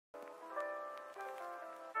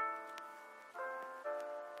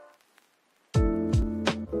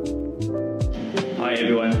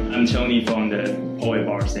I'm Tony from the Oil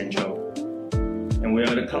Bar Central, and we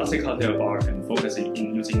are the classic cocktail bar and focusing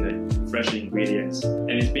in using the fresh ingredients.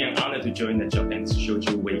 And it's been an honor to join the Japanese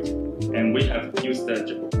Shochu Week. And we have used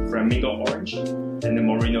the flamingo orange and the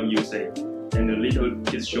Moreno Yuzu and the little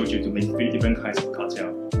kids shochu to make 3 different kinds of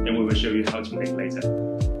cocktail. And we will show you how to make later.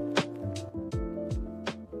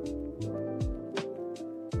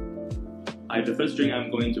 The first drink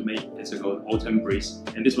I'm going to make is called Autumn Breeze,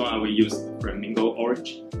 and this one I will use flamingo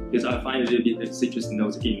orange because I find a little bit of citrus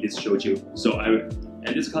notes in this shochu.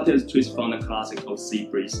 And this cocktail is twist from the classical sea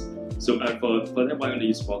breeze. So for that one I'm going to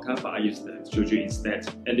use vodka, but I use the shochu instead.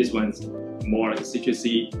 And this one's more like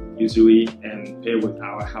citrusy, yuzu, and paired with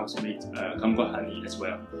our house-made Kanpai honey as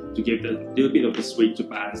well to give the little bit of the sweet to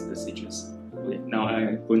balance the citrus. Okay, now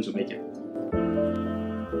I'm going to make it.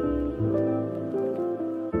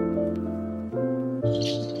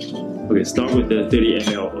 Okay, start with the 30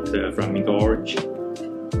 ml of the flamingo orange.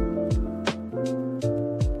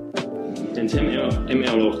 And 10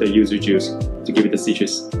 ml of the yuzu juice to give it the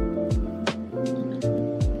citrus.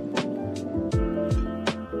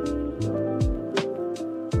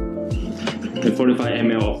 And 45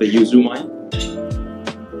 ml of the yuzu wine.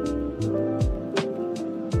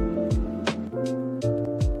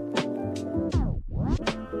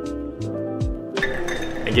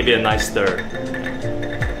 And give it a nice stir.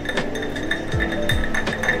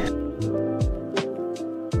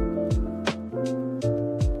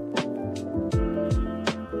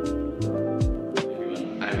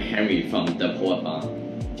 From the World Bar.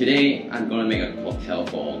 Today I'm gonna make a cocktail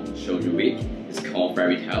for Shochu Week. It's called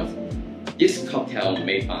Fairy Tales. This cocktail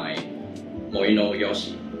made by Moreno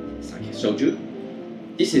Yuzu Sake Shochu.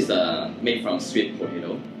 This is made from sweet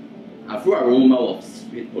potato, a full aroma of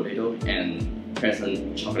sweet potato and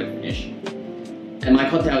present chocolate finish. And my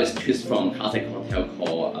cocktail is twist from classic cocktail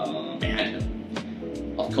called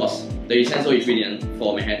Manhattan. Of course, the essential ingredient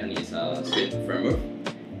for Manhattan is sweet vermouth,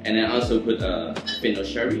 and then I also put vanilla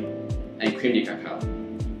sherry and cream cacao.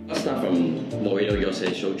 I'll start from Moreno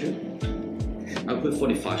Yuzu Shochu. I'll put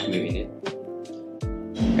 45 ml in it.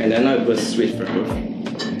 And then I'll put sweet vermouth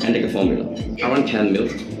and take a formula. Around 10 ml.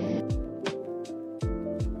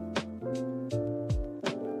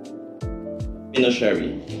 Vanilla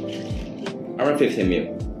sherry. Around 15 ml.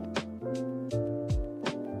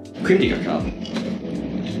 Cream cacao.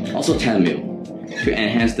 Also 10 ml to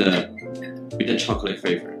enhance with the chocolate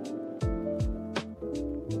flavor.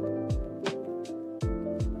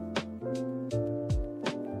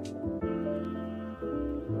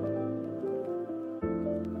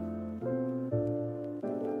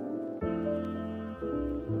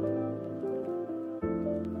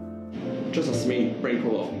 Just a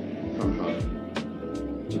sprinkle of Kanpai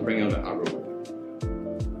to bring out the aroma.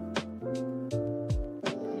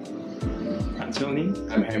 I'm Tony.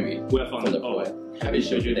 I'm Henry. We're from the Oil. Happy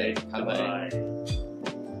Shochu Day. Bye.